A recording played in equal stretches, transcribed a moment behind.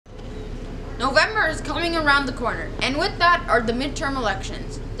November is coming around the corner, and with that are the midterm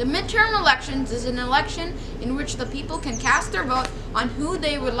elections. The midterm elections is an election in which the people can cast their vote on who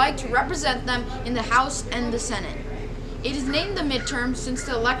they would like to represent them in the House and the Senate. It is named the midterm since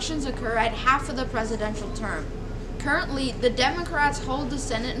the elections occur at half of the presidential term. Currently, the Democrats hold the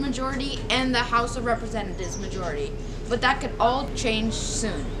Senate majority and the House of Representatives majority, but that could all change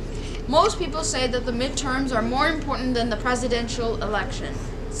soon. Most people say that the midterms are more important than the presidential election,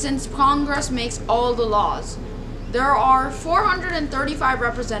 since Congress makes all the laws. There are 435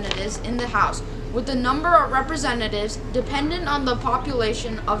 representatives in the House, with the number of representatives dependent on the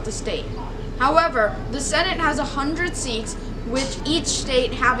population of the state. However, the Senate has 100 seats, with each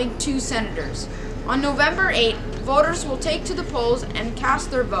state having 2 senators. On November 8, voters will take to the polls and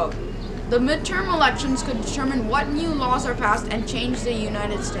cast their vote. The midterm elections could determine what new laws are passed and change the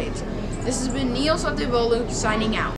United States. This has been Neel Satyavolu signing out.